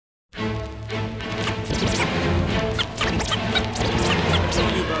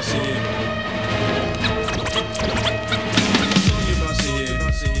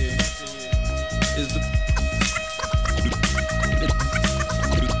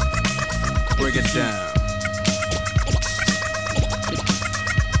break it down.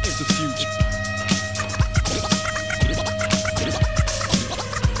 It's the future.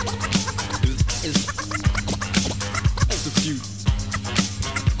 It's the future.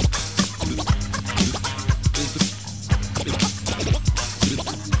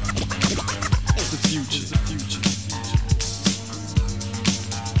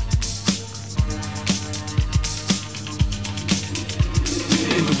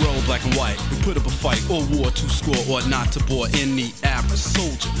 Black and white, we put up a fight or war to score or not to bore any average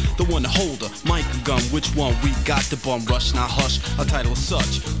soldier. The one to hold a mic and gun, which one we got to bum rush, now hush. A title is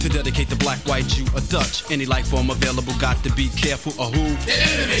such to dedicate the black, white, Jew, or Dutch. Any life form available, got to be careful of who. The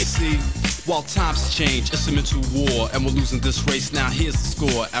enemy. See, while times change, it's a mental war, and we're losing this race. Now here's the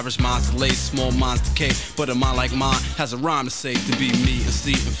score: average minds delay, small minds decay, but a mind like mine has a rhyme to say. To be me and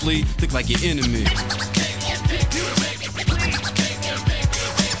see and flee, think like your enemy.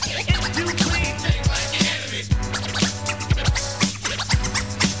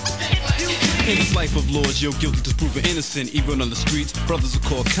 In this life of laws, you're guilty to proven innocent. Even on the streets, brothers are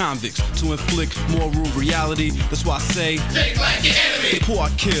called convicts to inflict moral reality. That's why I say, think like your enemy. The poor are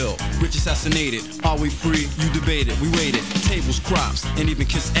killed, rich assassinated. Are we free? You debated, we waited. Tables, crops, and even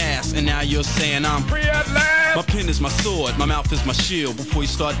kiss ass. And now you're saying I'm free at last. My pen is my sword, my mouth is my shield. Before you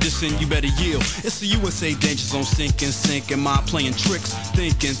start dissing, you better yield. It's the USA danger zone, sinking, mind playing tricks.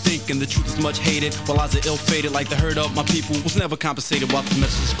 Thinking the truth is much hated. While I was ill-fated like the herd of my people was never compensated. While the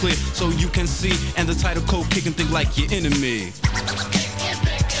message is clear, so you can see. And the title code kicking, think like your enemy.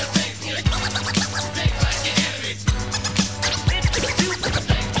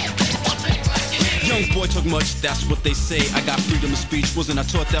 Young boy talk much, that's what they say. I got freedom of speech, wasn't I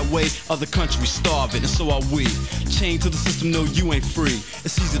taught that way? Other countries starving, and so are we. Chained to the system, no, you ain't free.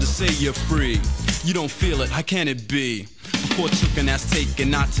 It's easy to say you're free. You don't feel it, how can it be? Before took and that's taken,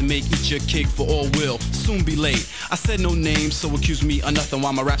 not to make eat your cake for all will soon be late. I said no names, so accuse me of nothing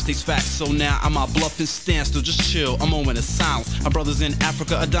while my rap states facts. So now I'm out bluffing standstill, just chill, a moment of silence. My brothers in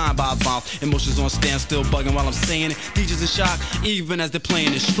Africa are dying by a mouth. Emotions on standstill, bugging while I'm saying it. DJs in shock, even as they're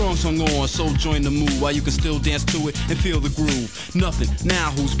playing it. Strong song on, so join the move while you can still dance to it and feel the groove. Nothing,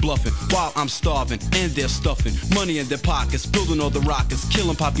 now who's bluffing? While I'm starving and they're stuffing money in their pockets, building all the rockets,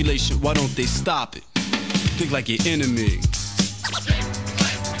 killing population. Why don't they stop it? Think like your enemy.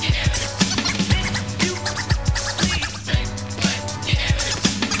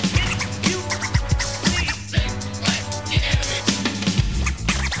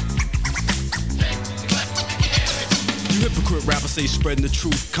 Hypocrite rapper say spreading the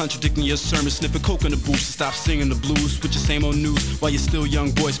truth, contradicting your sermon, sniffing coke in the booth. So stop singing the blues with your same old news while you're still young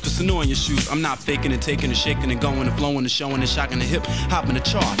boys pissing on your shoes. I'm not faking and taking and shaking and going and flowing and showing and shocking the hip, hopping the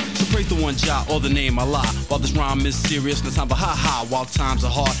chart. So praise the one Jah or the name Allah. While this rhyme is serious, no time for ha-ha. While times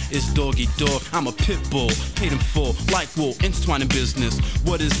are hard, it's doggy dog. I'm a pit bull, paid in full, like wool, intertwining business.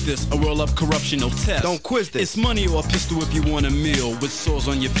 What is this? A world of corruption, no test. Don't quiz this. It's money or a pistol if you want a meal, with sores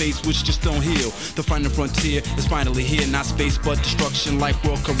on your face which just don't heal. The final frontier is finally here. Not space but destruction, like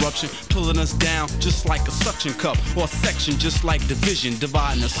world corruption, pulling us down just like a suction cup, or a section just like division,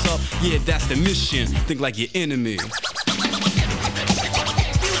 dividing us up. Yeah, that's the mission. Think like your enemy.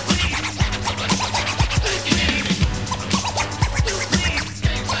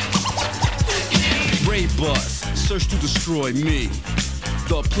 Ray bus, search to destroy me.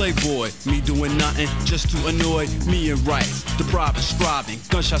 The playboy, me doing nothing just to annoy me and rights. Depriving, striving,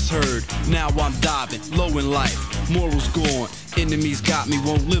 gunshots heard. Now I'm diving, low in life. Morals gone, enemies got me,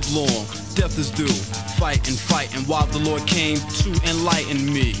 won't live long. Death is due, fighting while the Lord came to enlighten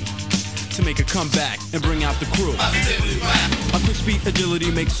me. To make a comeback and bring out the crew. A quick speed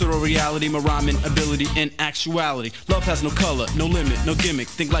agility makes it a reality. My rhyming ability in actuality. Love has no color, no limit, no gimmick.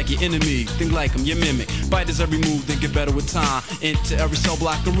 Think like your enemy, think like him, your mimic. Bite his every move, then get better with time. Into every cell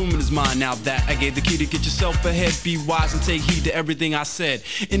block, a room in his mind. Now that I gave the key to get yourself ahead, be wise and take heed to everything I said.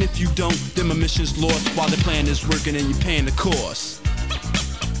 And if you don't, then my mission's lost while the plan is working and you're paying the cost.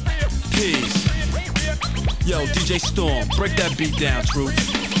 Peace. Yo, DJ Storm, break that beat down, True.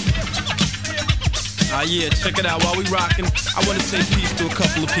 Yeah, check it out while we rockin'. I wanna say peace to a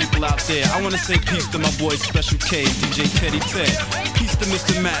couple of people out there. I wanna say peace to my boy Special K, DJ Teddy Ted. Peace to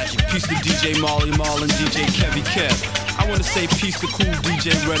Mr. Magic, peace to DJ Marley Marl and DJ Kevy Kev. I wanna say peace to cool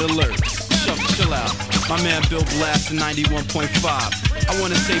DJ Red Alert. Chill out. My man Bill Blast in 91.5. I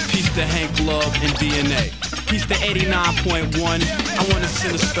wanna say peace to Hank Love and DNA. Peace to 89.1. I wanna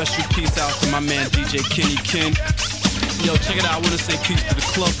send a special peace out to my man DJ Kenny Ken. Yo, check it out. I wanna say peace to the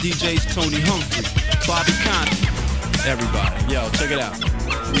club DJs Tony Humphrey, Bobby Conti, everybody. Yo, check it out.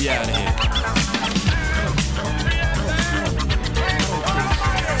 We out of here.